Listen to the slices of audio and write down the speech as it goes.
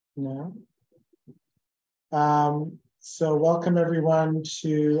No. So welcome everyone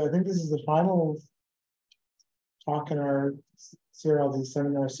to, I think this is the final talk in our CRLD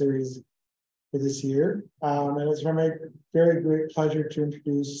seminar series for this year. And it's my very great pleasure to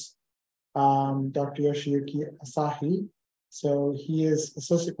introduce Dr. Yoshiyuki Asahi. So he is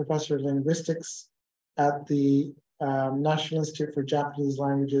Associate Professor of Linguistics at the National Institute for Japanese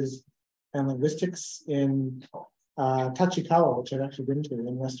Languages and Linguistics in Tachikawa, which I've actually been to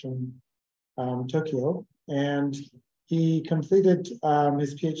in Western Tokyo. And he completed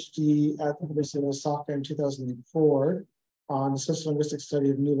his PhD at the University of Osaka in 2004 on the sociolinguistic study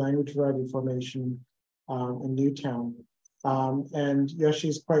of new language variety formation in Newtown. And Yoshi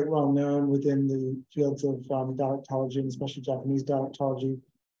is quite well known within the fields of dialectology, and especially Japanese dialectology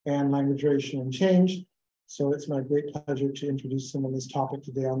and language variation and change. So it's my great pleasure to introduce him on this topic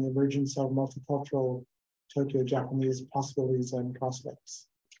today on the emergence of multicultural Tokyo Japanese possibilities and prospects.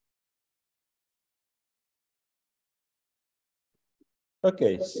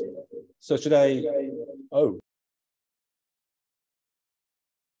 Okay, so should I, oh.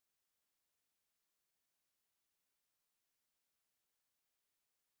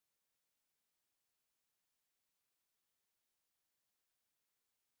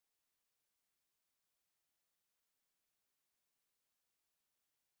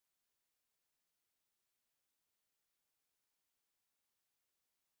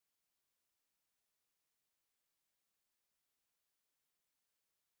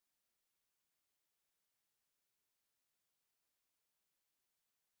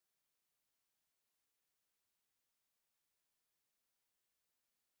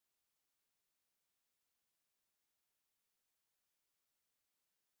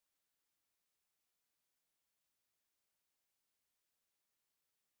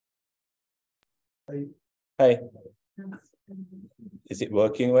 Hey, is it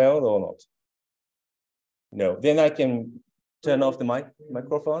working well or not? No, then I can turn off the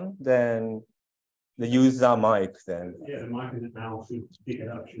microphone, then the user mic then. Yeah, the mic is now to pick it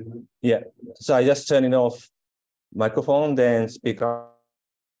up, shouldn't it? Yeah, so I just turn it off microphone, then speak up.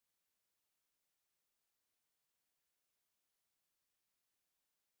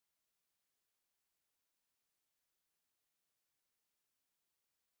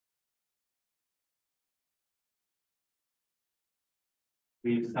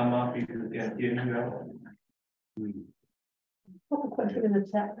 Please come up if you can hear me well. Put the question in the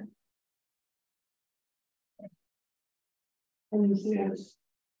chat. And you see it.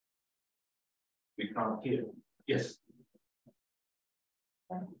 We can't hear. Yes.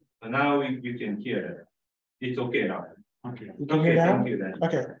 So now you can hear it. It's okay now. Okay. Okay, thank you then.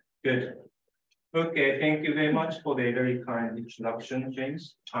 Okay. Good. Okay, thank you very much for the very kind introduction,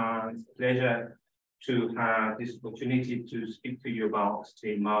 James. It's a pleasure to have this opportunity to speak to you about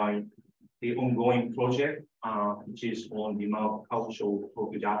the ongoing project, which is on the multicultural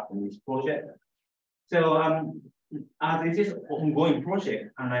Tokyo Japanese project. So as it is an ongoing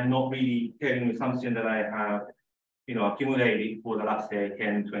project, and I'm not really telling you something that I have, accumulated for the last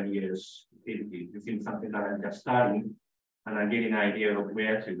 10, 20 years. This is something that I'm just starting, and I'm getting an idea of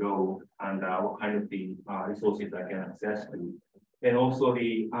where to go and what kind of the resources I can access to. And also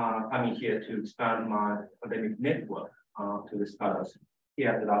the coming here to expand my academic network to the scholars here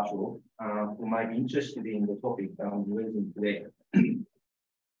at the Lateral who might be interested in the topic that I'm raising today.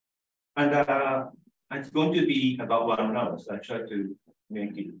 And it's going to be about 1 hour, so I try to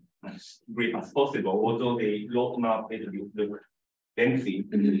make it as brief as possible, although the roadmap is a bit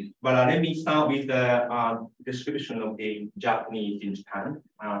lengthy. But let me start with the description of the Japanese in Japan,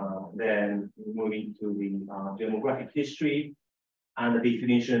 then moving to the demographic history, and the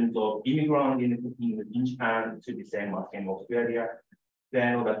definitions of immigrant in Japan to be same as in Australia.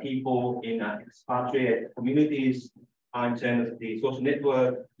 Then the people in expatriate communities in terms of the social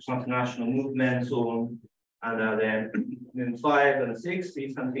network, transnational movement, so on. And then 5 and 6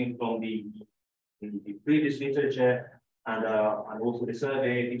 is something from the previous literature and also the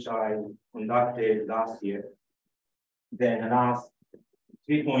survey which I conducted last year. Then the last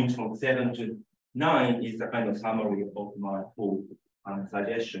 3 points from 7 to 9 is the kind of summary of my full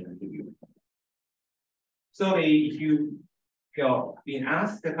suggestion to you. So if you been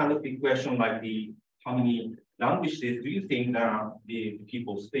asked the kind of big question like how many languages do you think the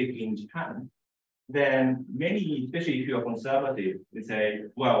people speak in Japan? Then many, especially if you are conservative, they say,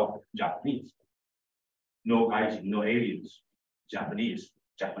 well, Japanese. No Gaijin, no aliens, Japanese.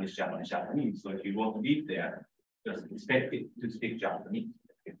 So if you want to live there, just expect it to speak Japanese.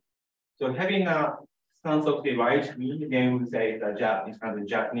 Okay. So having a stance of the right mean, then we say that Japanese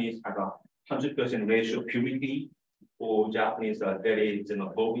have a 100% ratio of purity or Japanese are very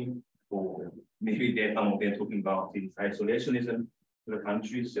xenophobic, or maybe some of them talking about this isolationism to the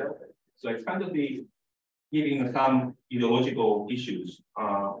country itself. So it's kind of the giving some ideological issues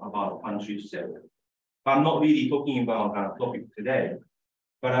about the country itself. But I'm not really talking about that topic today.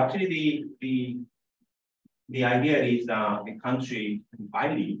 But actually, the idea is that the country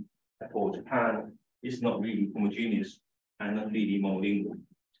I live, for Japan, is not really homogeneous and not really monolingual.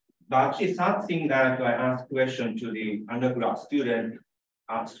 But actually, something that I asked question to the undergrad student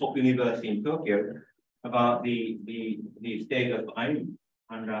at Trobe University in Tokyo about the state of Ainu.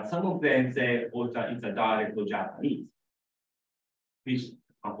 And some of them say, oh, it's a dialect of Japanese, which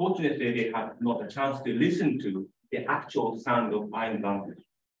unfortunately they have not a chance to listen to the actual sound of Ainu language.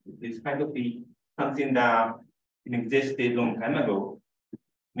 It's kind of something that existed a long time ago.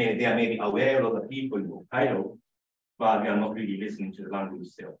 They are maybe aware of the people in Hokkaido, but they are not really listening to the language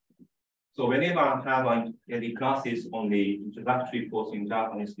itself. So whenever I have any classes on the introductory course in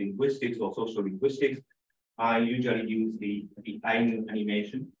Japanese linguistics or social linguistics, I usually use the Ainu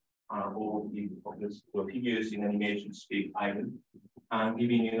animation or the figures in animation speak Ainu, and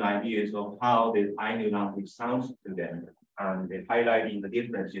giving you ideas of how the Ainu language sounds to them, and highlighting the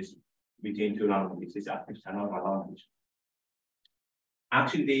differences between two languages. It's actually another language.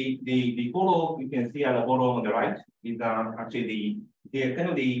 Actually, the photo you can see at the bottom on the right is actually the kind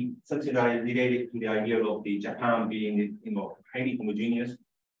of something that is related to the idea of the Japan being highly homogeneous,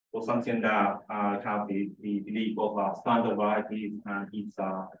 or something that have the belief of standard varieties, and it's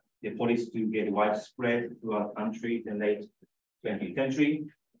the policy to get widespread throughout the country in the late 20th century.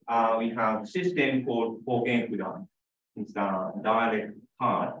 We have a system called Bogen. It's a dialect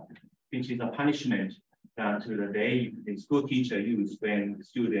card, which is a punishment that the school teacher use when the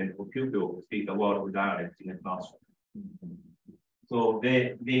student or pupil speak a word of dialect in the classroom. So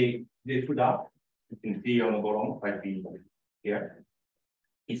they put up, you can see on the bottom, like here.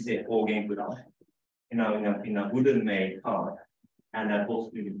 It's a Bogen put up, in a wooden made card, and that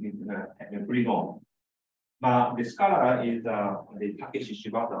goes to pretty long. But the scholar is the Takeshi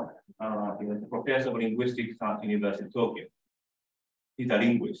Shibata. He was a professor of linguistics at the University of Tokyo. He's a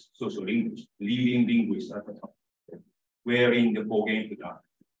linguist, social linguist, leading linguist at the time, wearing the Bogen put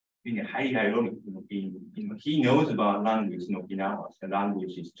in a highly ironic, he knows about language in Okinawa. The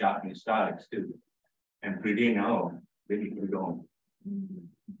language is Japanese dialect too, and pretty now, really pretty long.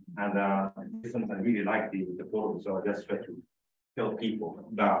 And this one I really like the photo, so I just try to tell people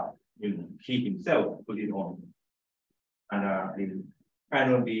that he himself put it on, and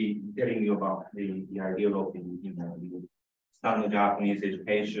kind of be telling you about the idea of the standard Japanese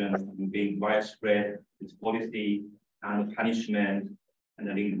education being widespread, its policy and punishment, and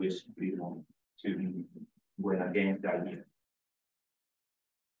the linguist freedom to go against the idea.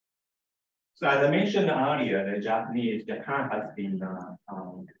 So as I mentioned earlier, Japan has been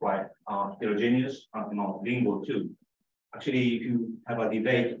quite heterogeneous, multilingual too. Actually, if you have a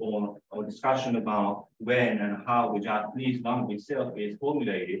debate or a discussion about when and how the Japanese language itself is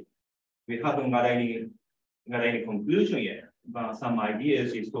formulated, we haven't got any conclusion yet. But some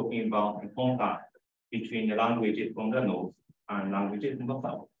ideas is talking about the contact between the languages from the north and languages from the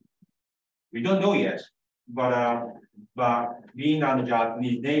south. We don't know yet, but being a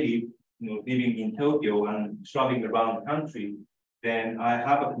Japanese native, living in Tokyo and traveling around the country, then I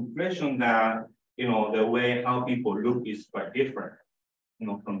have a impression that the way how people look is quite different,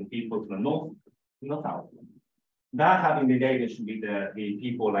 from the people to the north to the south. That having related should be the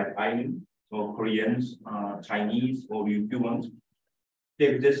people like Ainu, or Koreans, Chinese, or Cubans. They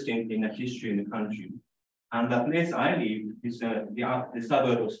existing in the history in the country. And the place I live is the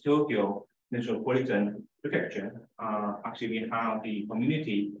suburb of Tokyo Metropolitan Prefecture. Actually, we have the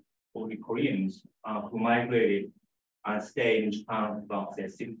community of the Koreans who migrated and stayed in Japan about the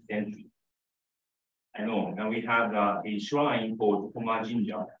 6th century. And we have a shrine called Koma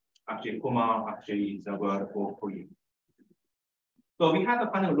Jinja. Actually, Koma is a word for Korean. So we have a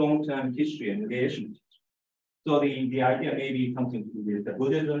kind of long-term history and relationship. So the idea may be something to do with the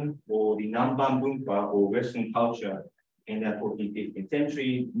Buddhism or the Namban Bunka or Western culture in the 14th, 15th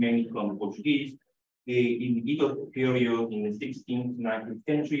century, mainly from the Portuguese. In the Edo period in the 16th, 19th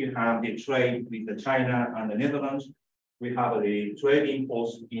century, you have the trade with China and the Netherlands. We have the trading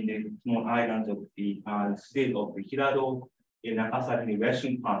post in the small islands of the state of the Hirado, in the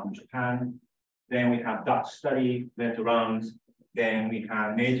western part of Japan. Then we have Dutch study veterans. Then we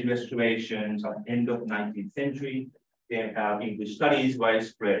have Meiji restorations at the end of the 19th century. Then we have English studies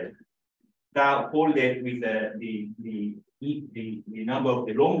widespread. That correlate with the number of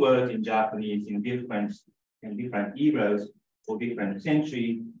the long words in Japanese in different eras or different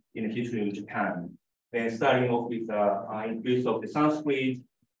centuries in the history of Japan. Then starting off with increase of the Sanskrit,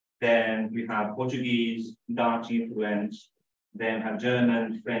 then we have Portuguese, Dutch influence, then have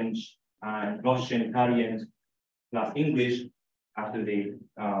German, French, and Russian, Italians, plus English after the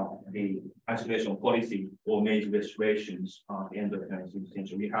isolation policy or major restorations at the end of the 19th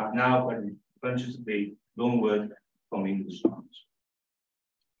century. We have now bunches of the loan word from English.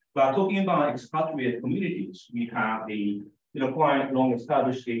 But talking about expatriate communities, we have the quite long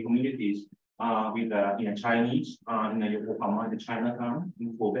established communities with Chinese in Yokohama, the Chinatown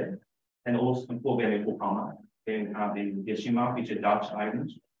in Trobe, and also in Trobe and Yokohama. Then we have the Deshima, which is Dutch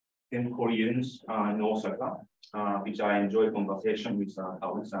islands, then Koreans in Osaka, which I enjoy conversation with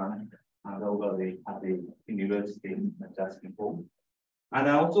Taosan over at the university just before. And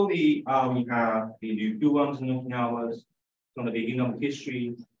also we have the Ryukyuans and Okinawas from the beginning of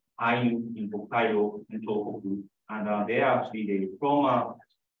history, Ainu in Hokkaido and Tohoku, and they are actually from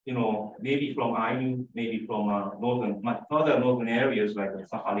maybe from Ainu, maybe from much further northern areas like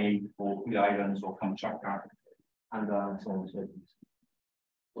Sakhalin or Kuri Islands or Kamchatka, and so on and so forth.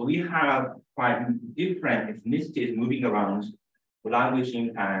 So we have quite different ethnicities moving around, language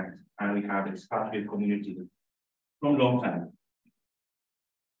impact, and we have expatriate community from long time.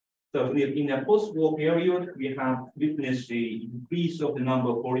 So in the post-war period, we have witnessed the increase of the number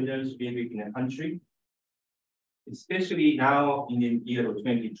of foreigners living in the country, especially now in the year of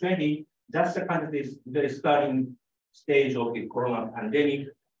 2020. That's the kind of this very starting stage of the corona pandemic.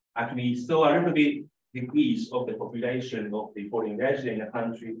 Actually, we saw a little bit decrease of the population of the foreign residents in the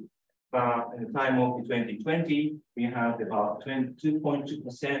country. But in the time of the 2020, we have about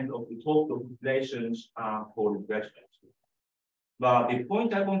 2.2% of the total populations are foreign residents. But the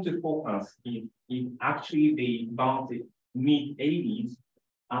point I want to focus is actually about the mid-80s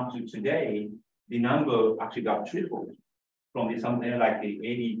up to today, the number actually got tripled from something like the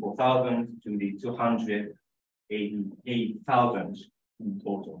 84,000 to the 288,000 in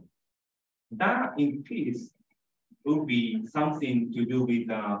total. That increase would be something to do with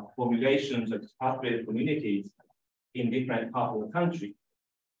formulations of expatriate communities in different parts of the country.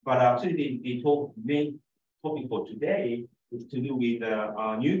 But actually, the main topic for today is to do with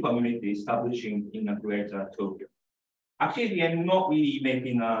new communities establishing in the greater Tokyo. Actually, they are not really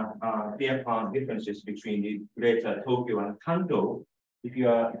making clear differences between the greater Tokyo and Kanto. If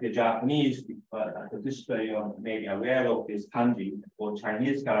you're Japanese, you're maybe aware of this kanji or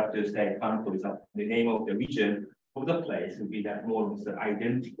Chinese characters that Kanto is the name of the region of the place would be that more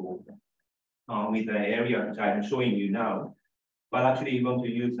identical with the area which I'm showing you now. But actually, you want to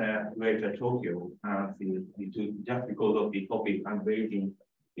use greater Tokyo just because of the topic I'm raising,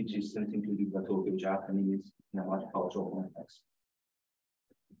 which is something to do with Tokyo Japanese in a multicultural context.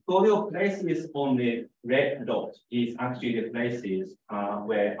 So the places on the red dot is actually the places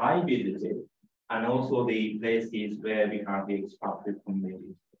where I visited, and also the places where we have the expatriate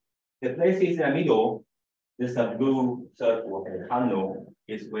communities. The places in the middle, this blue circle, Hanno,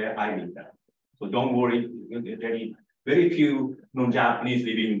 is where I live now. So don't worry, very few non-Japanese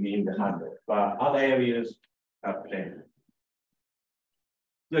living in the Hanno, but other areas have plenty.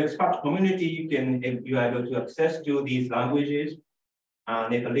 The expat community, you are able to access to these languages.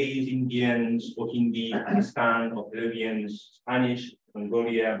 Nepalese, Indians, or Hindi, Pakistan, or Peruvians, Spanish,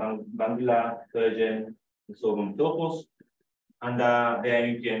 Mongolia, Bangla, Persian, and so on and so forth. And then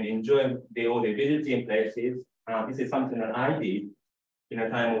you can enjoy all the visiting places. This is something that I did in the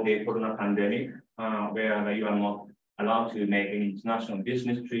time of the corona pandemic, where you are not allowed to make any international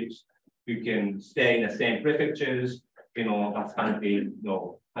business trips. You can stay in the same prefectures. That's kind of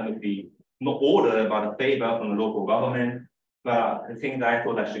not order, but a favor from the local government. But the thing that I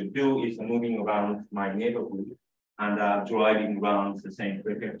thought I should do is moving around my neighborhood and driving around the same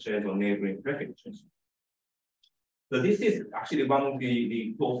prefectures or neighboring prefectures. So this is actually one of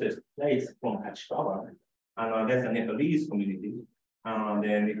the closest place from Hachikawa, and there's a Nepalese community.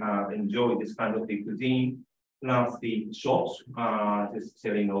 Then we have enjoyed this kind of the cuisine, plus the shops, just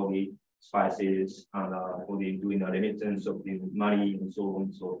selling all the spices and doing the remittance of the money and so on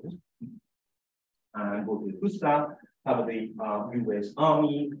and so forth. And go to Kusa, have the US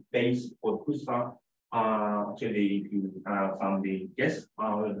Army base for Kusa. Actually, if you have some of the guests,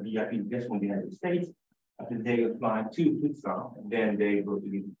 VIP guests from the United States, after they fly to Kusa, then they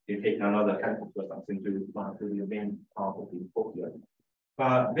take another helicopter or something to fly to the main part of the Tokyo.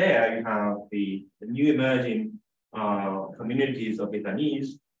 But there you have the new emerging communities of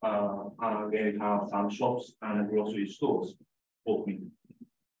Vietnamese, where you have some shops and grocery stores opening.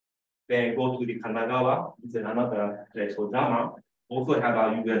 Then go to the Kanagawa, it's another place for Dama, also have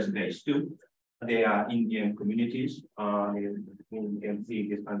a US base too. They are Indian communities. You can see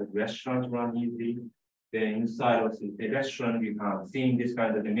this kind of restaurants run easily. Then inside of the restaurant, you have seen this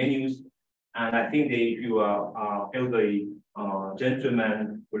kind of the menus. And I think if you are elderly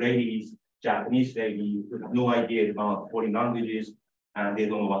gentlemen, ladies, Japanese ladies who have no idea about foreign languages and they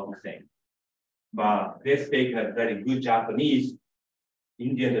don't know what to say. But they speak a very good Japanese.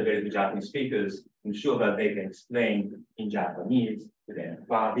 Indians are very good Japanese speakers. I'm sure that they can explain in Japanese to them.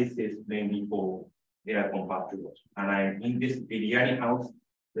 But this is mainly for their compatriots. And I'm in this biryani house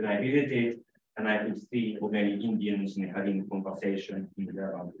that I visited, and I could see many Indians having conversation in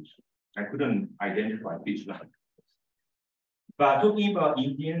their language. I couldn't identify which language. But talking about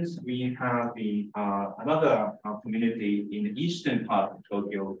Indians, we have the another community in the eastern part of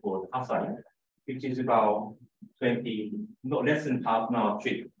Tokyo called Asahi, which is about 20, not less than half an hour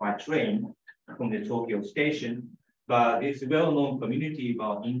trip by train from the Tokyo station. But it's a well-known community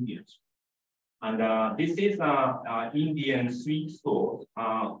about Indians. And this is an Indian sweet store.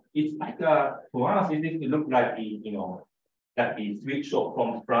 It's like for us, it looks like the sweet shop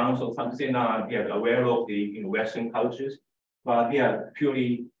from France or something. We are aware of the Western cultures, but they are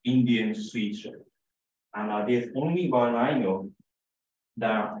purely Indian sweet shop. And there's only one I know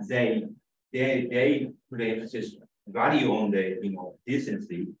that they place value on the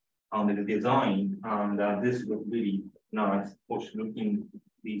decency, on the design, and this was really nice, posh looking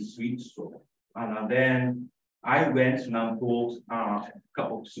the sweet store. And then I went and bought a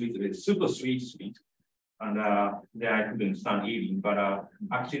couple of sweets, super sweet, and then I couldn't stand eating. But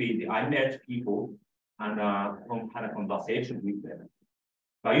actually, I met people and had a conversation with them.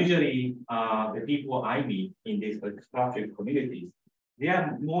 But usually, the people I meet in these structured communities, they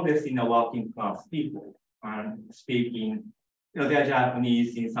are more or less in a working class people and speaking. They're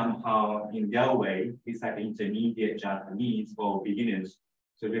Japanese in somehow in their way. It's like intermediate Japanese for beginners.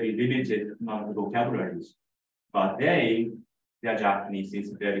 So very limited amount of vocabularies, but their Japanese is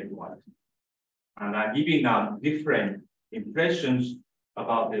very polite. And I'm giving different impressions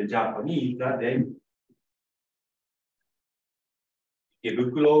about the Japanese that they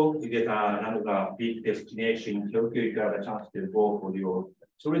Ibukuro is another big destination in Tokyo. You have a chance to go for your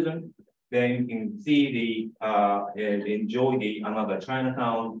tourism. Then you can see enjoy another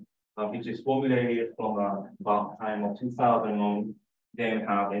Chinatown, which is formulated from about time of 2000 on. Then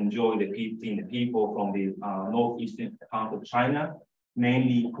have enjoyed the people from the northeastern part of China,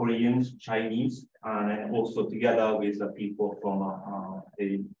 mainly Koreans, Chinese, and also together with the people from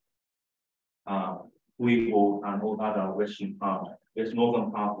the Uyghur and all other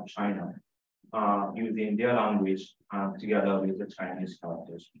northern part of China, using their language together with the Chinese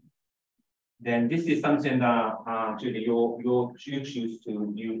cultures. Then this is something that actually you choose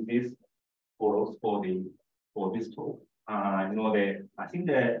to use this for this talk. I know that I think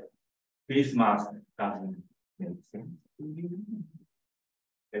the face mask doesn't make sense.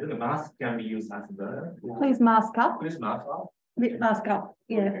 The mask can be used as the. Please mask up. Please mask up. Mask up.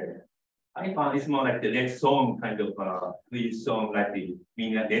 Yeah. Okay. I found it's more like the red song kind of please song, like the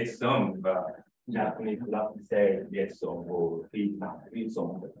meaning of red song, but Japanese love to say red song or please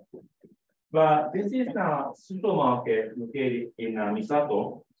song. But this is a supermarket located in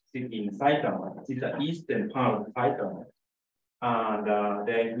Misato, city in Saitama. It's the eastern part of Saitama. And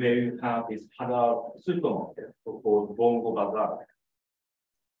then where you have this halal supermarket called Bongo Bazaar.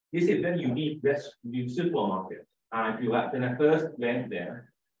 This is very unique new supermarket. And when I first went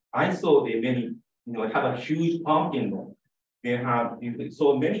there, I saw the many, have a huge parking lot. They have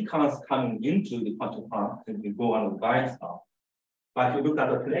so many cars coming into the park and go and buy stuff. But if you look at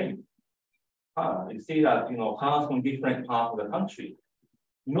the place, you see that cars from different parts of the country,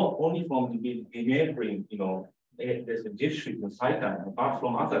 not only from the neighboring, there's a district in Saitama, but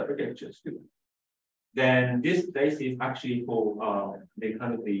from other prefectures too. Then this place is actually for the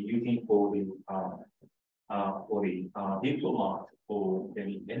kind of the using for the diplomat or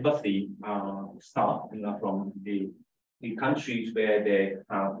the embassy staff from the countries where they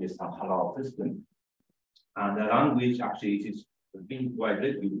have this halal system. And the language actually is being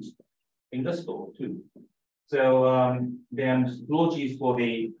widely used in the store too. So then logis for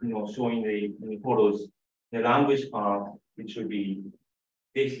the showing the photos, the language part, which should be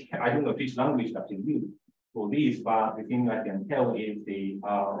this. I don't know which language that is used for these, but the thing I can tell is the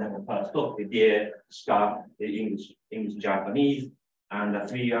first off the deer, scarf, the English, Japanese, and the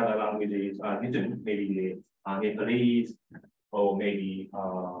three other languages are written, maybe the Nepalese or maybe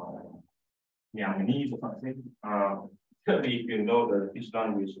Myanmarese or something. Tell me if you know which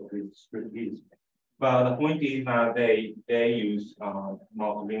language of this script is. But the point is that they use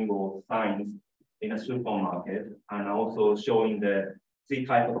multilingual signs in a supermarket and also showing the three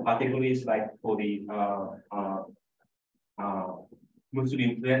types of categories, like for the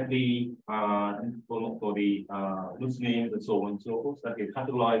Muslim friendly for the Muslims and so on and so forth. That is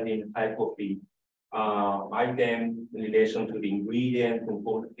categorizing type of the item in relation to the ingredient,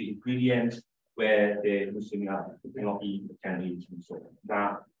 component, the ingredients where the Muslim cannot eat, can eat, and so on.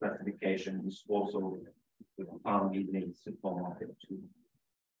 That classification is also found in the supermarket too.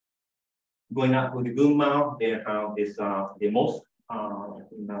 Going up to the Gunma, they have this the mosque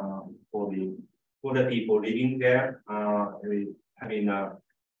for the people living there, having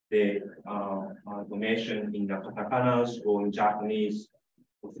the information in the katakanas or in Japanese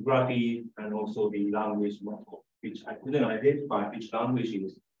orthography, and also the language, which I couldn't identify which language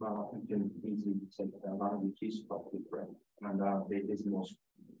is. You can easily say the language is quite different, and this mosque.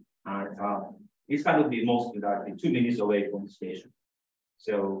 It's kind of the mosque that 2 minutes away from the station.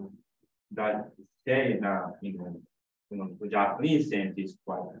 So that stay that the Japanese sense is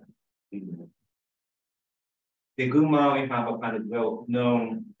quite. The Gunma, we have a kind of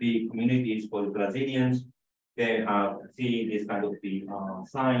well-known big communities for the Brazilians. They see this kind of the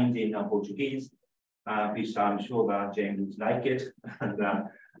signs in Portuguese, which I'm sure that James like it. And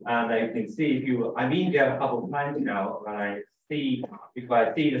I can see I've been there a couple of times now, and if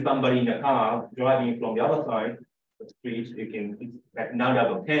I see somebody in the car driving from the other side of the street, it's like 9 out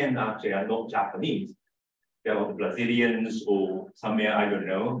of 10 actually are not Japanese. They are Brazilians or somewhere, I don't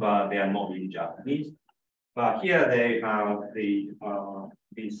know, but they are not really Japanese. But here they have the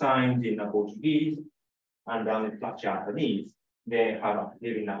signs in Portuguese and then in Japanese. They have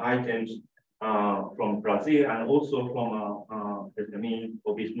living items from Brazil and also from Vietnam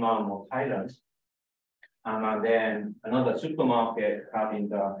or Vietnam or Thailand. And then another supermarket having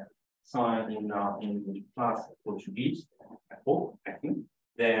the sign in class Portuguese, I think.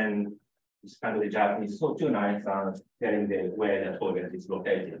 Then it's kind of the Japanese, so too nice telling where the toilet is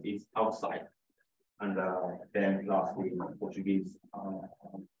located. It's outside. And then lastly, Portuguese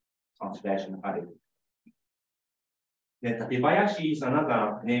translation added. Then Tatebayashi is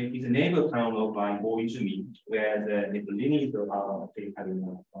another name, is a neighbor town of Boizumi, where the Nepalese are having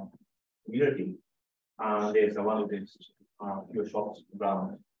a community. There's one of the few shops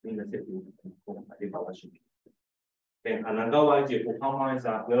around in the city called Tatebayashi. Then Anagawa Yokohama is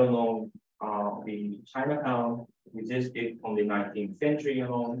a well-known the Chinatown existed from the 19th century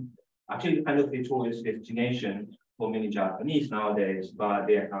on. Actually, kind of the tourist destination for many Japanese nowadays, but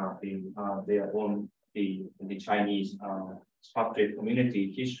they have their own the Chinese structured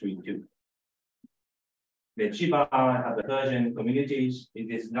community history too. The Chiba have the Persian communities. It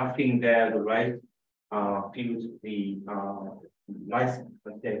is nothing there. The rice fields, the rice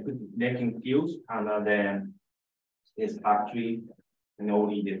making fields, and then this factory. And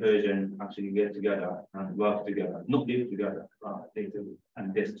only the Persian actually get together and work together, not live together, they do a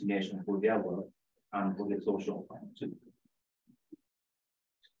destination for their work and for the social too.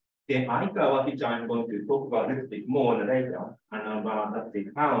 Then Aikawa, which I'm going to talk about a little bit more later, and about the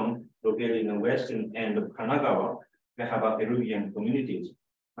town located in the western end of Kanagawa, they have a Peruvian communities.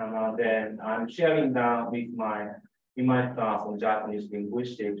 And then I'm sharing that with in my class on Japanese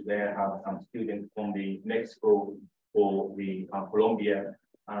linguistics, where I have some students from the Mexico or the Colombia,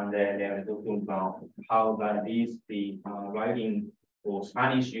 and then they are talking about how that the writing or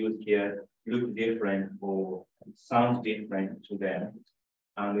Spanish used here look different or sound different to them,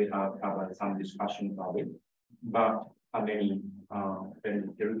 and we have some discussion about it. But how many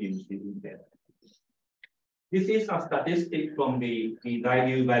Peruvians live there? This is a statistic from the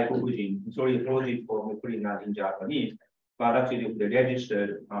Dairyu Gaikokujin, sorry, project for Mukurina in Japanese, but actually the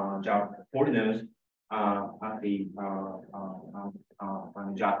registered foreigners at the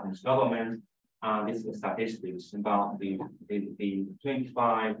Japanese government. This is statistics about the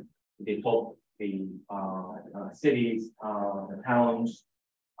 25 the top cities, the towns,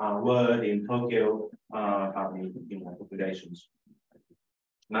 world in Tokyo have the populations.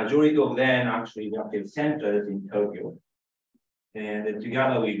 Majority of them actually have centers in Tokyo. And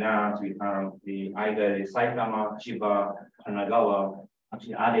together with that, we have either the Saitama, Chiba, Kanagawa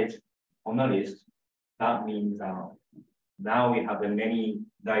actually added on the list. That means now we have many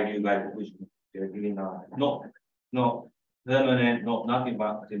Dairyu Gaikokujin. They're really not permanent, nothing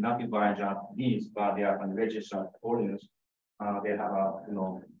by Japanese, but they are unregistered foreigners. They have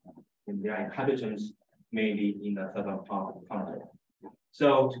their inhabitants mainly in the southern part of the country.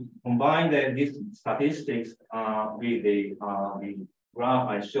 So to combine these statistics with the graph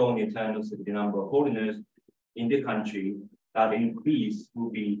I shown in terms of the number of foreigners in the country, that increase will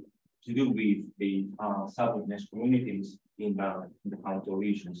be to do with the subordinate communities in the Kanto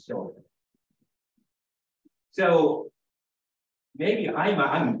region. So maybe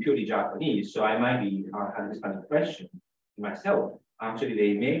I'm purely Japanese, so I might be have this kind of question myself. Actually,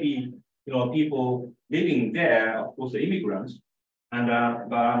 they may be, people living there, of course, the immigrants, and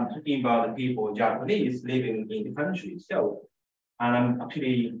but I'm talking about the people, Japanese living in the country itself. And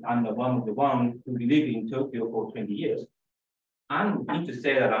I'm the one who lived in Tokyo for 20 years. I'm going to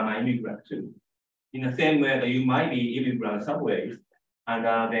say that I'm an immigrant too. In the same way that you might be immigrant some ways, and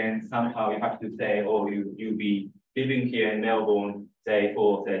then somehow you have to say, oh, you'll be living here in Melbourne, say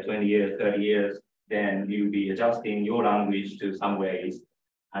for 20 years, 30 years, then you'll be adjusting your language to some ways,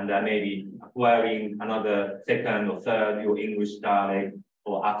 and maybe acquiring another second or third your English dialect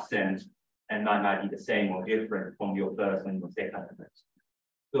or accent, and that might be the same or different from your first and your second.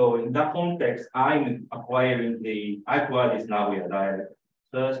 So in that context, I'm acquiring I acquired this Nagoya dialect,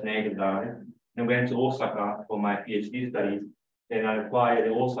 first native dialect, and went to Osaka for my PhD studies. Then I acquired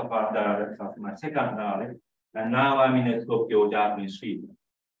the Osaka dialect as my second dialect, and now I'm in a Tokyo Japanese speaking.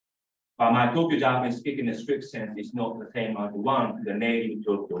 But my Tokyo Japanese speaking in a strict sense is not the same as the native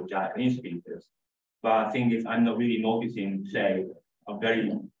Tokyo Japanese speakers. But the thing is, I'm not really noticing, say, a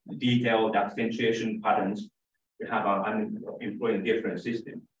very detailed accentuation patterns. I'm employing different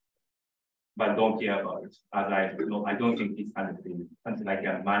system, but don't care about it. As I don't think it's something I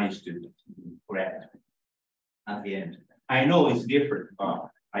can manage to correct at the end. I know it's different, but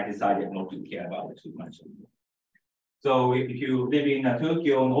I decided not to care about it too much. So if you live in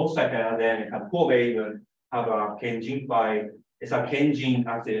Tokyo and Osaka, then you have Kobe, you have a Kenjin. It's a Kenjin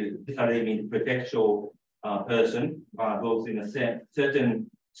as a prefectural person, those in a certain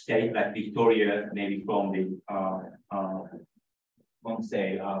state like Victoria, maybe from the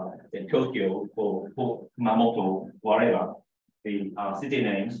Tokyo or Kumamoto, whatever the city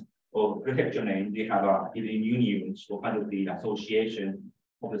names or prefecture names, they have even unions or kind of the association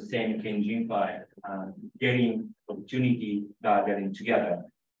of the same Kenjin, getting opportunity getting together,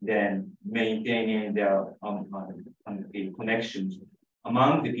 then maintaining their the connections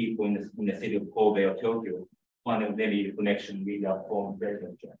among the people in the city of Kobe or Tokyo, one of them is the connection with their former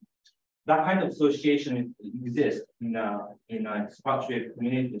prefecture. That kind of association exists in expatriate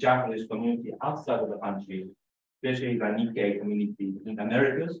community, the Japanese community outside of the country, especially the Nikkei community in the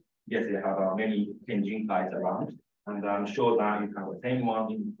Americas. Yes, they have many Kenjin-kais around, and I'm sure that you have the same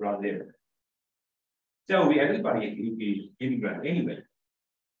one in Brazil. So everybody is immigrant anyway.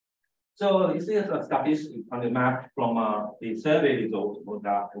 So this is a statistic on the map from the survey results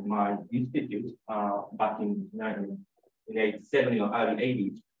of my institute back in 1970 or early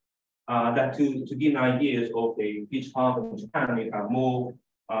 80s. That to give an idea of which part of Japan we have more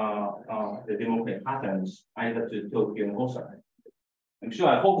the demographic patterns either to Tokyo and Osaka. I'm sure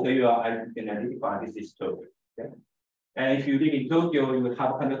I hope that I can identify this is Tokyo. Okay? And if you live in Tokyo, you will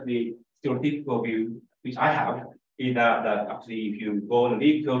have kind of the stereotypical view, which I have, is that actually if you go and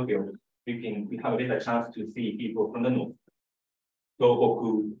leave Tokyo, we have a better chance to see people from the north.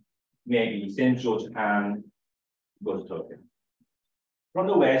 Tohoku, maybe central Japan, go to Tokyo. From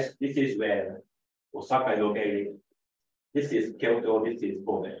the west, this is where Osaka is located. This is Kyoto, this is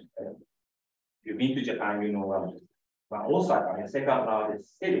Kobe. If you've been to Japan, you know what it is. But Osaka, the second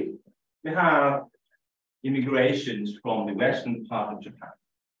largest city, we have immigrations from the western part of Japan.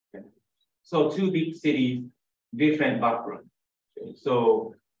 Okay. So two big cities, different background. Okay.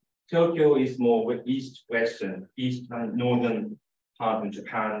 So Tokyo is more east-western, east and northern part of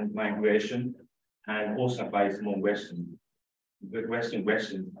Japan migration, and Osaka is more western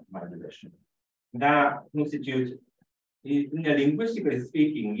migration. That constitutes, linguistically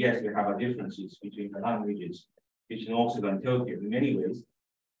speaking, yes, we have differences between the languages between Osaka and Tokyo in many ways.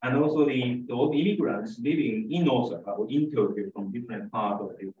 And also the immigrants living in Osaka or in Tokyo from different parts of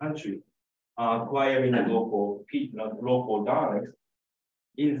the country are acquiring the local dialects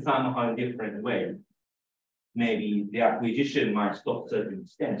in somehow different way. Maybe the acquisition might stop to a certain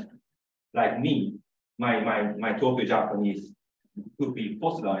extent. Like me, my Tokyo Japanese could be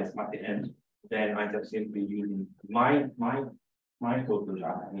fossilized at the end. Then I just simply using my Tokyo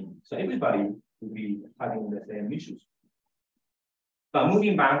Japanese. So everybody will be having the same issues. But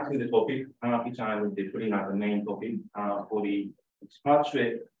moving back to the topic, which I will be putting as the main topic for the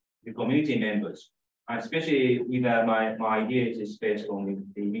expatriate, the community members, especially with my idea is based on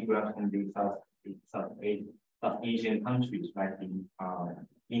the immigrants from the South Asian countries like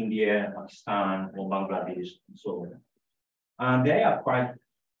India, Pakistan, or Bangladesh, and so on. And they are quite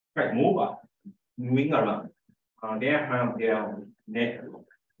mobile, moving around. They have their network,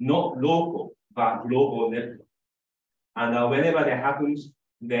 not local, but global network. And whenever that happens,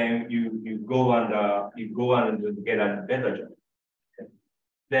 then you go and get a better job. Okay.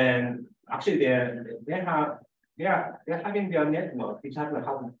 Then actually they're having their network, which doesn't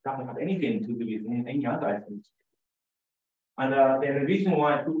have anything to do with any other things. And then the reason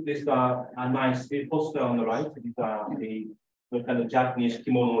why I put this nice poster on the right is the kind of Japanese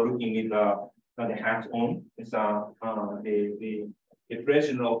kimono looking with the hat on. It's the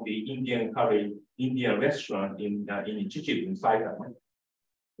president of the Indian restaurant in Chichibu in Saitama,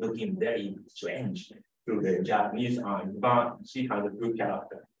 looking very strange through the Japanese eye, but she has a good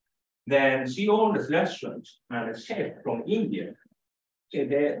character. Then she owns this restaurant, and a chef from India. So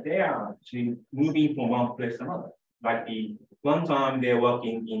they are actually moving from one place to another. Like one time they're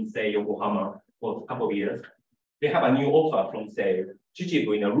working in, say, Yokohama for a couple of years. They have a new offer from, say,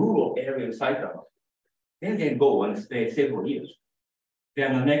 Chichibu in a rural area in Saitama. Then they go and stay several years.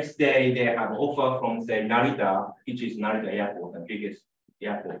 Then the next day they have an offer from, say, Narita, which is Narita Airport, the biggest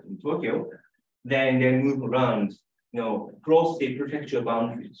airport in Tokyo. Then they move around, cross the prefecture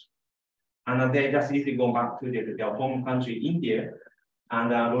boundaries. And they just need to go back to their home country, India, and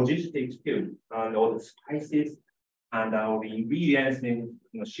logistics too, and all the spices and all the ingredients they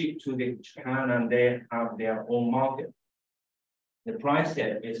ship to Japan, and they have their own market. The price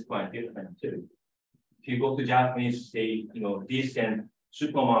set is quite different too. If you go to Japanese, say, decent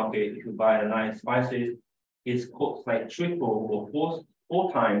supermarket, if you buy nice spices, it's cost like triple or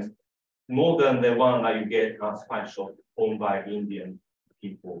four times more than the one that you get at spice shop owned by Indian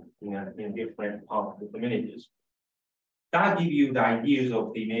people in different parts of the communities. That gives you the ideas of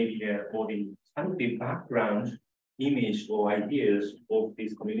or the kind of the background image or ideas of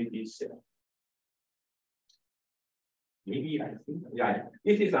these communities. Maybe I think, yeah,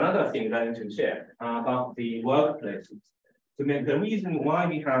 this is another thing that I need to share about the workplaces. So the reason why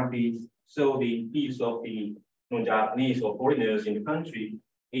we have these, the piece of the Japanese or foreigners in the country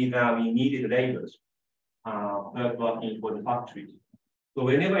is that we needed laborers working for the factories. So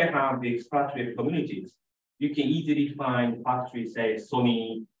whenever I have the expatriate communities, you can easily find factories, say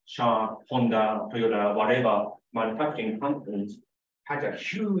Sony, Sharp, Honda, Toyota, whatever manufacturing companies has a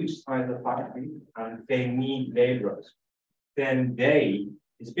huge size of factory and they need laborers. Then they,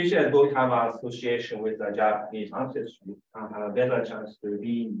 especially those have an association with the Japanese ancestry and have a better chance to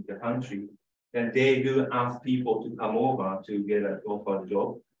be in the country, then they do ask people to come over to get a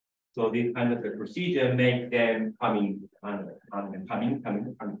job. So this kind of a procedure make them coming.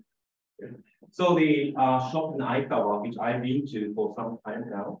 So the shop in Aikawa, which I've been to for some time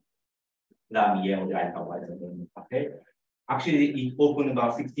now, okay. Actually, it opened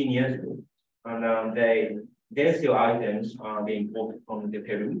about 16 years ago, and their sale items are being imported from the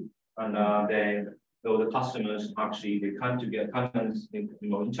Peru, and the customers actually they come and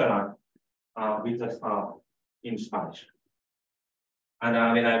interact with the staff in Spanish. And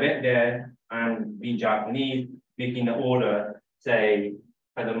when I went there and in Japanese, making the order, say,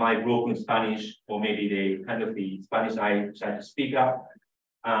 kind of my broken Spanish, or maybe the Spanish I try to speak up,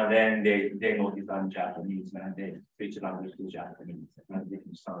 and then they notice I'm Japanese, and they switch language to Japanese, and they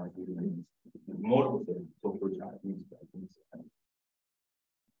can start doing more for Japanese.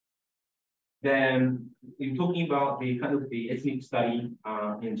 Then, in talking about the kind of the ethnic study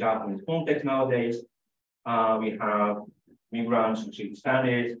in Japanese context nowadays, we have migrants which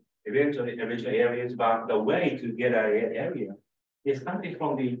expanded eventually original areas, but the way to get an area is coming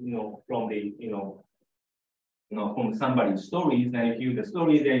from from somebody's stories, and if you the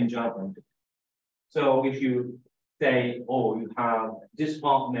stories they're in Japan. So if you say, oh, you have this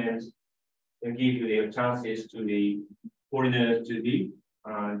apartment, they give you the chances to the foreigners to be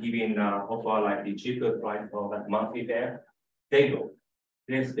giving offer like the cheaper price for like monthly fare, they go,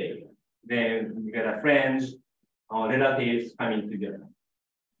 they stay. Then you get a friends or relatives coming together.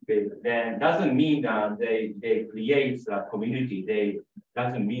 Then doesn't mean that they create a community.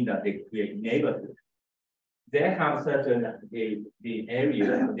 Doesn't mean that they create neighborhood. They have certain the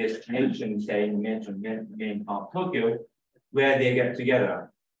area, destination, say mentioned main part of Tokyo, where they get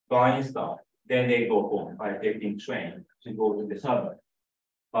together, buying stuff. Then they go home by taking train to go to the suburb,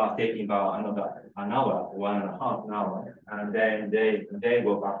 taking about an hour, 1.5 hours, and then they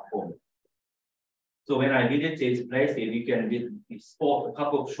go back home. So when I visit these places, you can spot a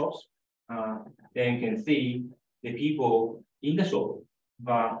couple of shops. Then you can see the people in the shop,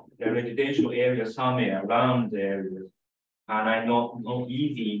 but the residential area somewhere around the areas. And I know not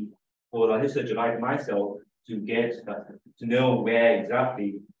easy for a researcher like myself to get to know where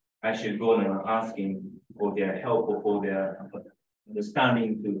exactly I should go and asking for their help or for their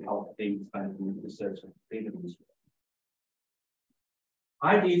understanding to help things and do research and data.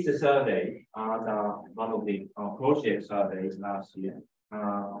 I did the survey, one of the project surveys last year,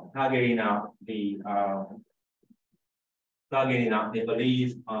 targeting out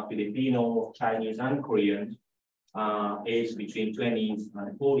Nepalese, Filipino, Chinese, and Koreans, aged between 20s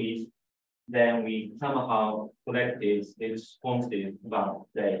and 40s, then we somehow collected the responses about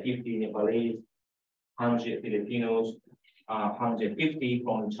the 50 Nepalese, 100 Filipinos, 150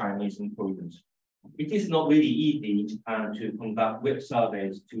 from Chinese and Koreans. It is not really easy to conduct web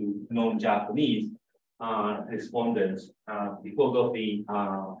surveys to non-Japanese respondents because of the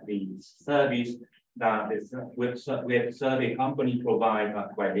service that this web survey company provides are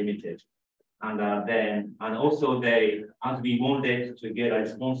quite limited. And also as we wanted to get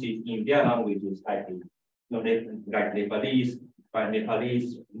responses in their languages, like Nepalese by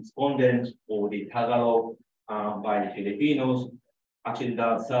Nepalese respondent or the Tagalog by Filipinos, actually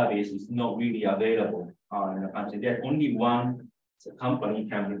that service is not really available in the country. There's only one company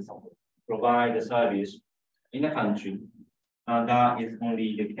can provide the service in the country, and that is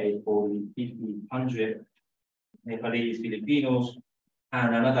only the case for the 100 Nepalese Filipinos,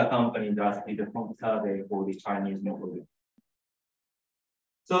 and another company does the survey for the Chinese Nepalese.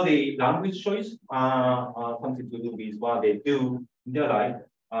 So the language choice something to do with what they do in their life,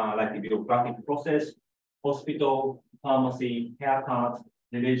 like the bureaucratic process, hospital, pharmacy, haircut,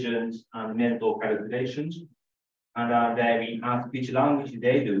 religions, and mental calculations. And then we ask which language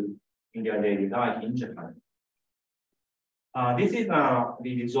they do in their daily life in Japan. This is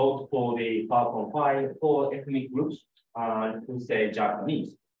the result for the 5.5 for ethnic groups who say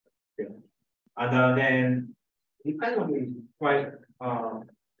Japanese. Okay. And then it kind of is quite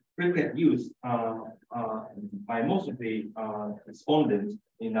frequent use by most of the respondents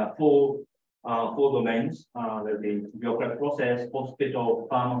in four domains: the bureaucratic process, hospital,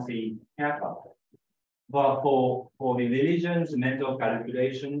 pharmacy, haircut. But for the religions, mental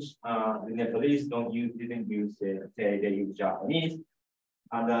calculations, the Nepalese didn't use they use Japanese,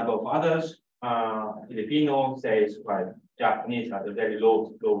 and for others, Filipino says Japanese at a very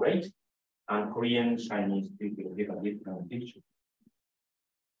low rate, and Korean, Chinese people give a different picture.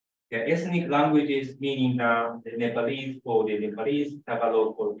 The ethnic languages, meaning the Nepalese for the Nepalese,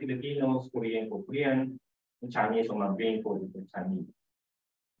 Tagalog for Filipinos, Korean for Korean, and Chinese or Mandarin for the Chinese.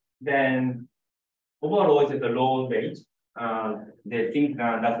 Then overall, it's at a low rate. They think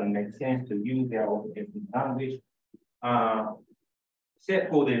that doesn't make sense to use their own ethnic language, except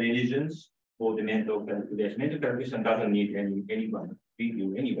for the religions or the mental calculation. Mental calculation doesn't need anyone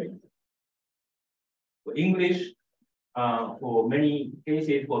review anyway. For English, for many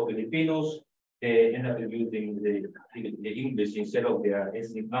cases for Filipinos, they end up using the English instead of their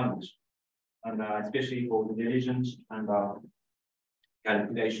ethnic language, and especially for the religions and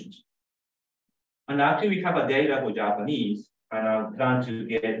calculations. And actually, we have a data for Japanese, and I plan to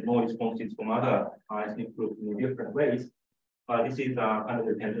get more responses from other ethnic groups in different ways. This is kind of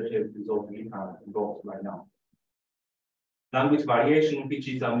the tentative result we have got right now. Language variation, which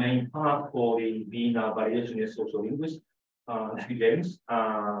is a main part for the being a variation in social linguists events.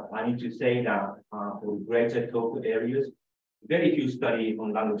 I need to say that for greater Tokyo areas, very few study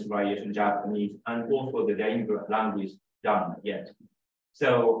on language variation Japanese and also the English language done yet.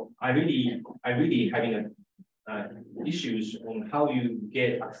 So I really having issues on how you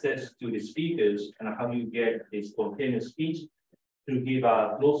get access to the speakers and how you get the spontaneous speech to give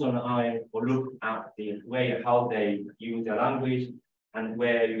a closer eye or look at the way how they use the language and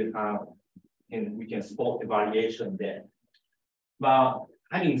where you have and we can spot the variation there. But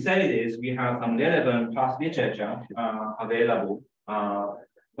having said this, we have some relevant past literature available,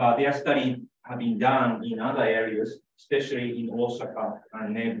 but their studies have been done in other areas, especially in Osaka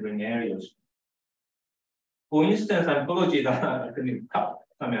and neighboring areas. For instance, anthologies are cut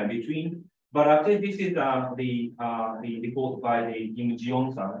somewhere between, but actually this is the report by the Kim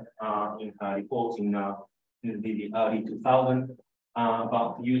Ji-on-san in reports in the early 2000s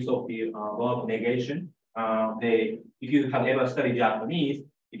about the use of the verb negation. If you have ever studied Japanese,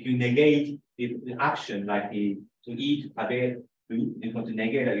 if you negate the action like to eat, tabe, you're going to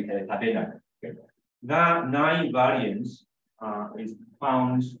negate it, tabenai. Okay. That 9 variants is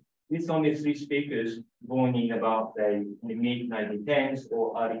found with only 3 speakers born in about the mid-1910s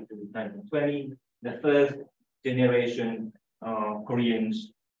or early to 1920s, the first generation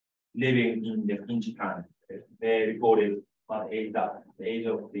Koreans living in Japan. Okay. They recorded about the age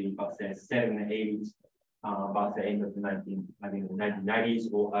of the about 7 and 8, about the end of the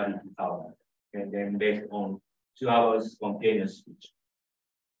 1990s or early 2000s, and then based on 2 hours spontaneous speech.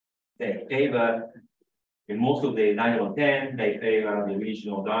 They favor, in most of the 9 or 10, they favor the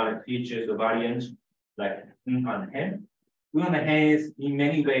regional dialect features or variants like and hen. And hens, in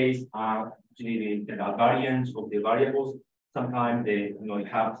many ways, are actually the variants of the variables. Sometimes they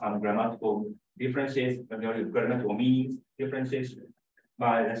have some grammatical differences, grammatical meanings differences,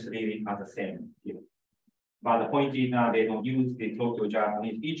 but that's really not the same here. But the point is now they don't use the Tokyo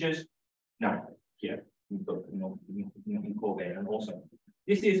Japanese features. now here in Kobe, and also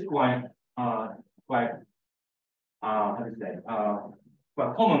this is quite how to say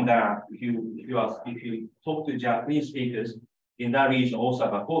quite common that if you talk to Japanese speakers in that region, also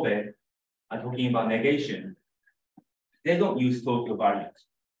about Kobe, and talking about negation, they don't use Tokyo variants.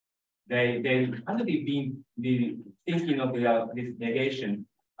 They actually been thinking of this negation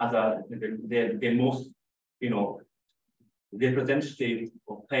as the most representative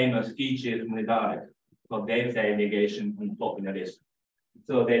of famous features in the dialect. So they say negation on top in the list.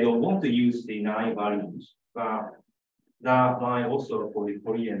 So they don't want to use the 9 variants, but that apply also for the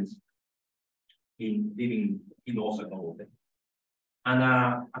Koreans living in Osaka. And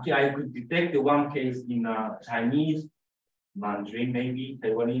actually, I could detect the one case in Chinese, Mandarin, maybe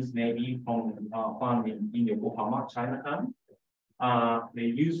Taiwanese, maybe from found in Yokohama, Chinatown. The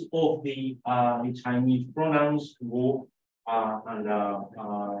use of the Chinese pronouns wo, and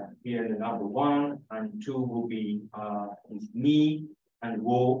here the number 1 and 2 will be me and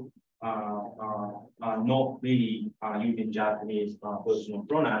wo. Not really using Japanese personal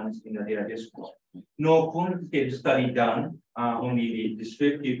pronouns in their discourse. No quantitative study done, only the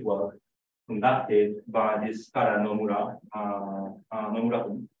descriptive work conducted by this scholar Nomura,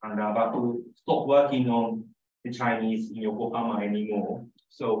 and about to stop working on the Chinese in Yokohama anymore.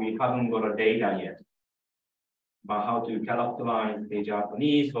 So we haven't got a data yet about how to characterize the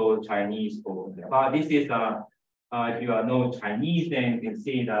Japanese or Chinese. But this is if you know Chinese, then you can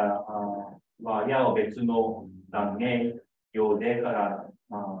see the 和やを別の断言、用でから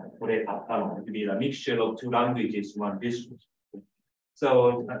これあったの to be a mixture of 2 languages, 1 discourse.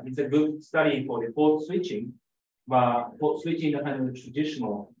 So it's a good study for the code switching, but code switching is kind of the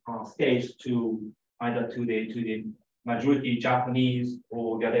traditional stage to either to the majority Japanese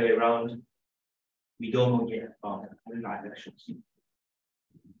or the other way around. We don't know yet about elections.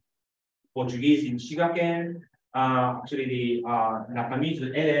 Portuguese in Shigaken. Actually, the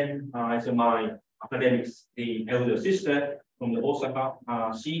Nakamizu Ellen is my academics, the elder sister from the Osaka.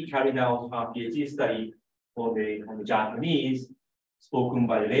 She carried out a PhD study on the Japanese spoken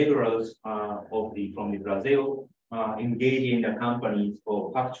by the laborers from the Brazil, engaging the companies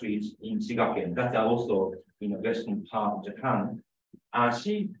or factories in Shigaken. That's also in the western part of Japan.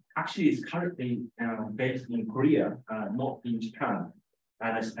 She actually is currently based in Korea, not in Japan.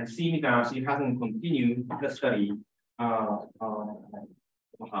 And I see that she hasn't continued the study on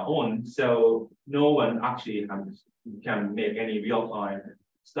her own, so no one actually can make any real-time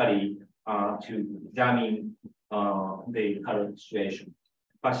study to examine the current situation.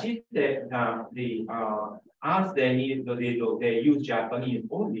 But she said that as they use Japanese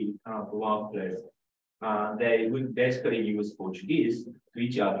only for one place, they would basically use Portuguese to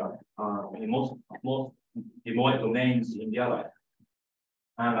each other in most domains in their life.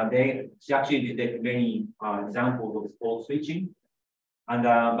 She actually detected many examples of code switching, and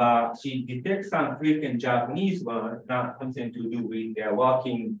but she detects some frequent Japanese words that have something to do with their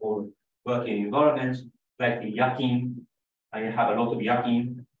working environments, like the yakin. I have a lot of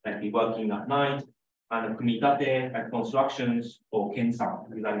yakin, like the working at night, and kumitate, like constructions or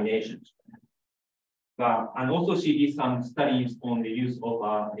kensan examinations. And also she did some studies on the use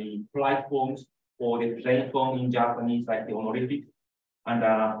of the polite forms or the plain form in Japanese, like the honorific. And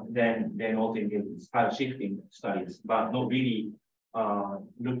then also in style shifting studies, but not really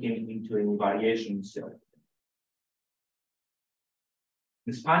looking into any variations.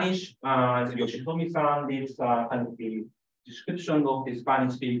 In Spanish, Yoshitomi-san did kind of the description of the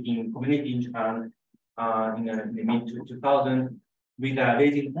Spanish-speaking community in Japan in the mid-2000s, with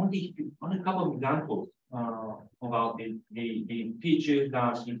raising only a couple of examples about the features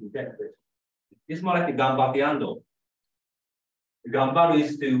that she detected. It's more like a gambateando. Gambaru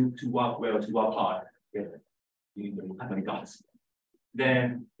is to work well, to work hard.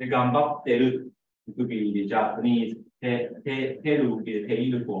 Then the gambatteru could be the Japanese, teru would be the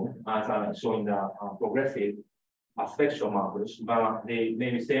teiru form, as showing the progressive spectral markers, but the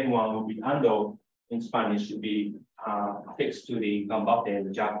maybe same one would be ando in Spanish should be affixed to the gambatte,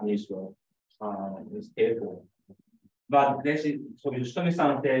 the Japanese word, this form. But this is, so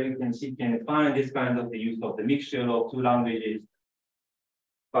Yoshitomi-san said you can find this kind of the use of the mixture of 2 languages,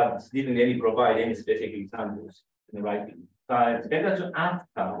 but didn't really provide any specific examples in the writing. So it's better to ask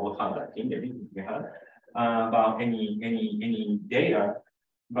her or her about any data,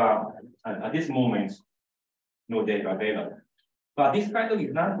 but at this moment, no data available. But this kind of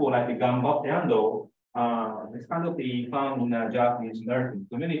example, like the gambatteando, it's kind of the found in Japanese American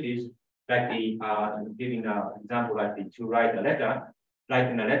communities, like the giving an example like the to write a letter,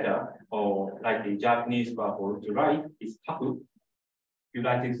 writing a letter, or like the Japanese verb for to write is taku. you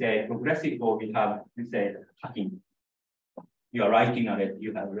like to say progressive, or we have to say hacking. You are writing on it,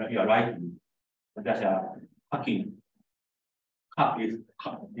 you are writing. That's a hacking. Hak is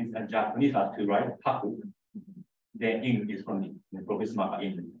a Japanese word to write haku. The ing is from the professional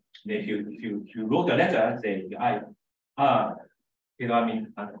ing. If you wrote a letter, say you know what I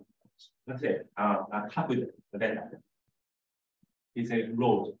mean, let's say haku the letter. It's a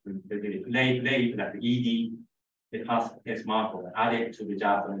road, lay like ed. It has a mark added to the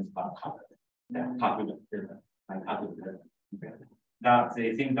Japanese part. That's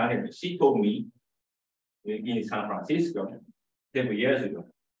the thing that she told me in San Francisco several years ago.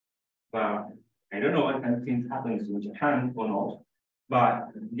 But I don't know what kind of things happens in Japan or not.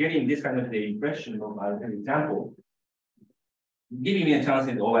 But getting this kind of the impression of an example, giving me a chance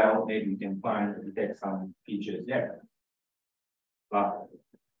in OL, maybe you can find detect some features there. But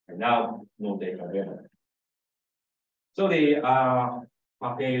now no data there. So the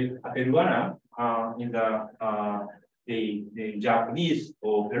Peruana in the Japanese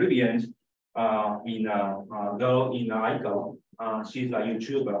or Peruvians in girl in ICO, she's a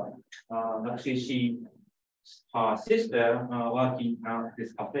YouTuber. Actually, her sister working at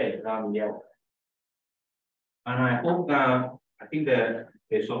this cafe around Yale. And I hope I think that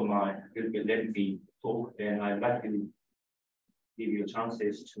based on my little bit lengthy talk, and I'd like to give you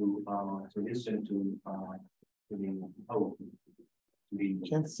chances to listen to the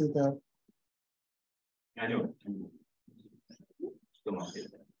Can't see that. I know.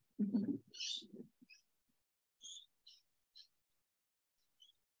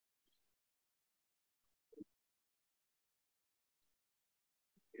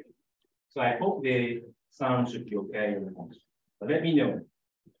 So I hope the sound should be okay. But let me know.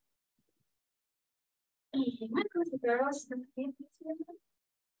 Me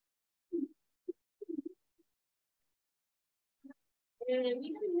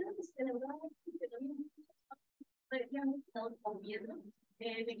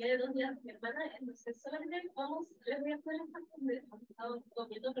quedé 2 días con mi hermana, entonces solamente vamos 3 días por el campo donde hemos estado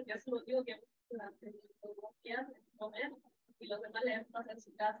comiendo porque hace motivo que hemos estado comer y los demás le hemos pasado en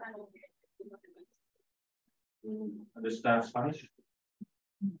su casa. Understand Spanish?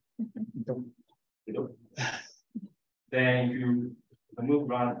 You don't? Then you move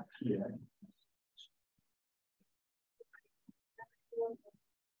around here.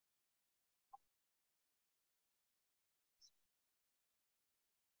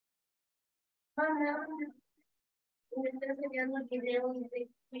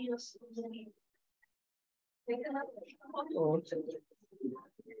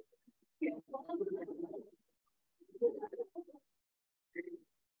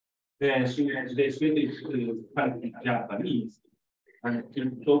 Then they switch to Japanese and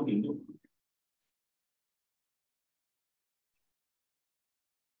keep talking.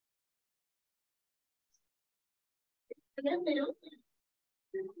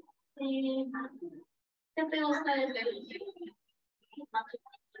 ¿Qué te gusta de Perú?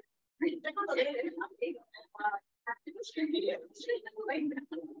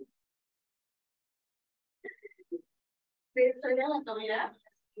 ¿Te extraña la comida?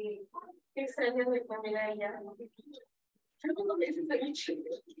 ¿Qué extrañas de comida allá? Yo no comí ese ceviche,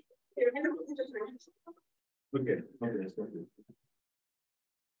 pero me lo puse ceviche. Okay, that's okay.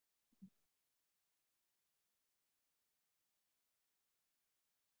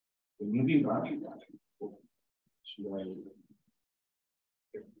 Moving on.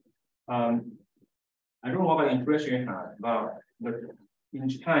 I don't know what impression you have, but in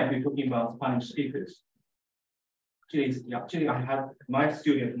Japan, we're talking about Spanish speakers. Actually, I have my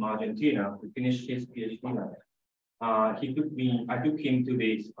student from Argentina who finished his PhD. I took him to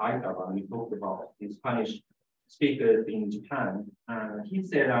this ICAB and we talked about the Spanish speakers in Japan. And he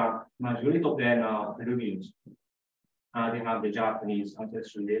said majority of them are Peruvians. They have the Japanese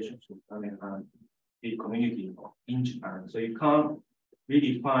ancestral relationship and the community in Japan. So you can't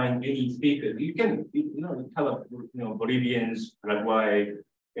really find any speakers. You can, tell Bolivians, Paraguay,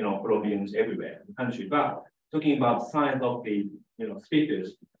 Colombians everywhere in the country. But talking about size of the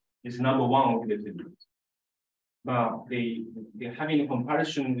speakers is number one with the But they're having a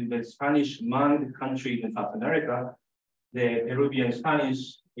comparison with the Spanish among the countries in South America. The Peruvian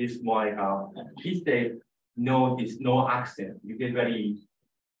Spanish is more he said, no, it's no accent. You get very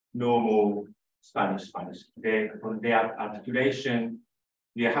normal Spanish. Their articulation,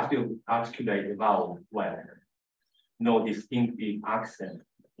 you have to articulate the vowel well. No distinctive accent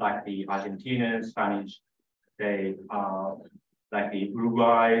like the Argentinian Spanish. They like the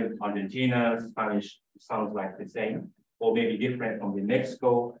Uruguay, Argentina Spanish sounds like the same, or maybe different from the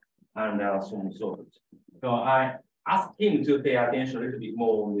Mexico and so on and so forth. So asked him to pay attention a little bit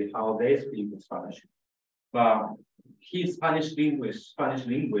more on how they speak Spanish. But he's Spanish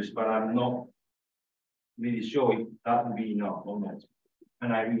linguist, but I'm not really sure if that would be enough or not.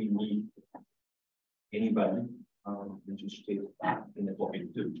 And I really need anybody interested in the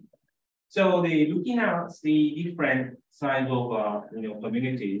topic too. So looking at the different sides of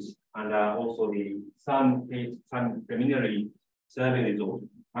communities and also some preliminary survey results,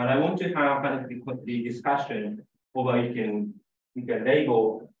 and I want to have kind of the discussion over you can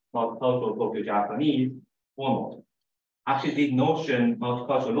label multicultural Tokyo Japanese or not. Actually, this notion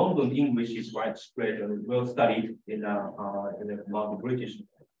multicultural London English is widespread and well studied in the multi-British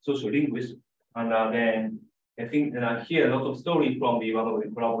social linguists, and then I think that I hear a lot of stories from one of the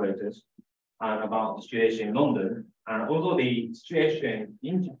collaborators about the situation in London, and although the situation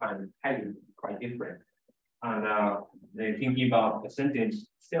in Japan is quite different, and then thinking about the sentence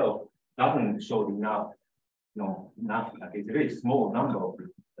itself doesn't show enough, like it's a very small number of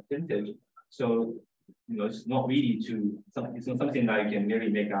percentage, so it's not really it's not something that you can really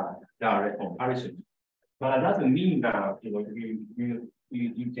make a direct comparison. But that doesn't mean that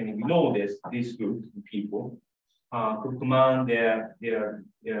you can ignore this group of people who command their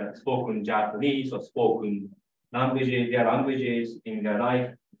spoken Japanese or spoken languages in their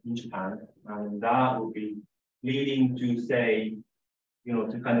life in Japan, and that would be leading to say,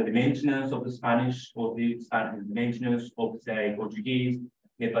 to kind of the maintenance of the Spanish or the maintenance of say Portuguese,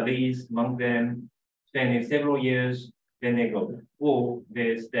 Nepalese among them, spending several years, then they go, or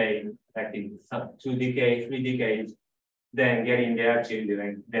they stay like 2 decades, 3 decades, then getting their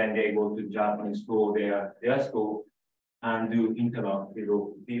children, then they go to Japanese school, their school, and do interrupt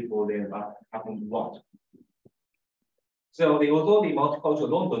before they happen to what. So although the multicultural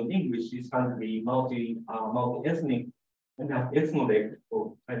London English is kind of the multi-ethnic and ethnic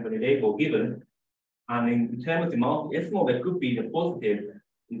or kind of the label given, and in terms of the multi-ethnic, that could be the positive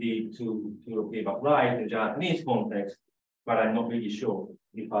indeed to apply in the Japanese context, but I'm not really sure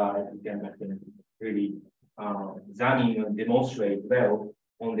if I can really examine and demonstrate well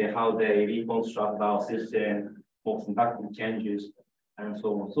on how they reconstruct our system, most impactful changes, and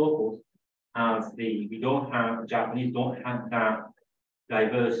so on and so forth. As Japanese don't have that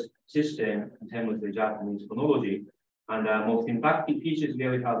diverse system in terms of the Japanese phonology. And most impactful features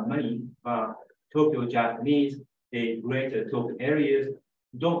where we have many Tokyo Japanese, the greater Tokyo areas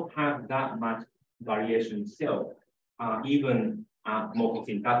don't have that much variation itself, even at most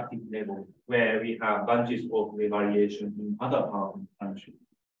impacted level, where we have bunches of the variation in other parts of the country.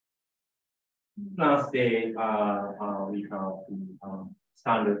 Plus, we have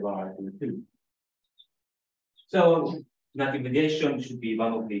standard variety too. So, nativization should be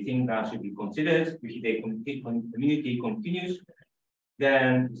one of the things that should be considered. If the community continues,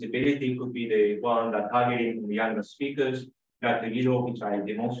 then visibility could be the one that targeting the younger speakers, like the video which I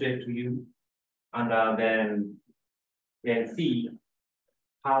demonstrate to you, and then see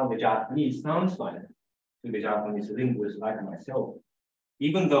how the Japanese sounds like to the Japanese linguists like myself,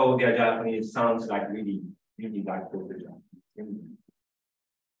 even though their Japanese sounds like really like the Japanese.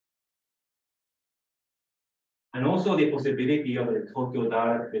 And also the possibility of the Tokyo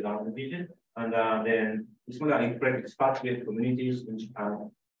dialect language, and then it's going to reflect expatriate communities in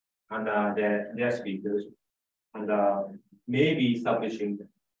Japan and their speakers, and maybe establishing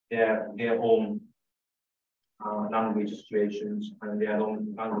their own language situations and their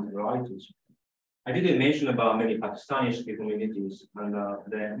own language varieties. I didn't mention about many Pakistani communities and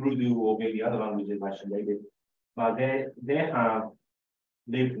the Urdu or maybe other languages I should maybe, but they have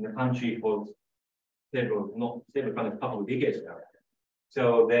lived in the country for several couple of decades now.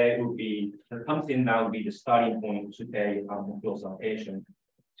 So there would be something that would be the starting point to pay close attention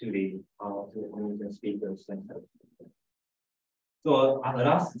to the community speakers themselves. So at the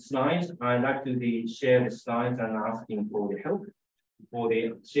last slide, I'd like to share the slides and asking for the help for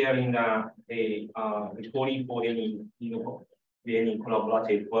the sharing the recording for any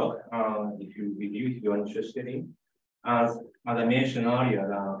collaborative work if you're interested in. As I mentioned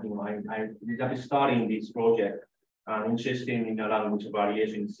earlier, I starting this project interested in the language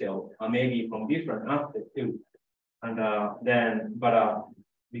variation itself, maybe from different aspects too. And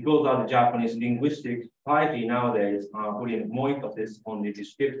because of the Japanese linguistic society nowadays are putting more emphasis on the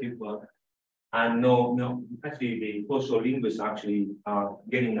descriptive work, and actually the social linguists actually are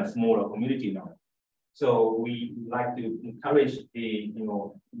getting a smaller community now. So we like to encourage the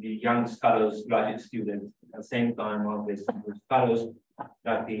young scholars, graduate students, at the same time as the scholars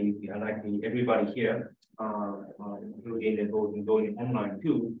that everybody here, including the going online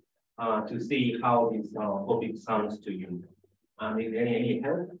too, to see how this topic sounds to you. And if any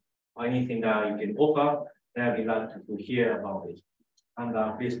help or anything that you can offer, I'd be glad to hear about it. And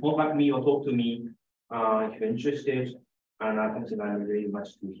please contact me or talk to me if you're interested. And I consider I'm very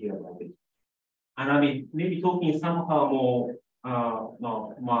much to hear about it. And I'll be maybe talking somehow more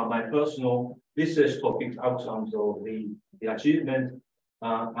my personal research topics, outcomes of the achievement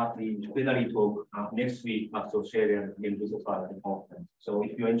at the plenary talk next week at the Australian Clinical Society conference. So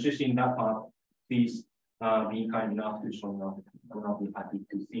if you're interested in that part, please be kind enough to show up, and I'll be happy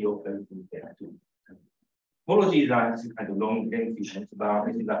to see your presence there too. Apologies that it's kind of long things, but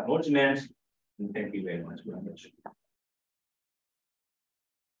this is acknowledgement, and thank you very much.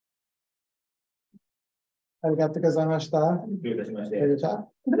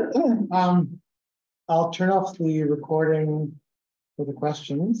 I'll turn off the recording for the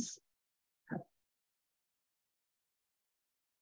questions.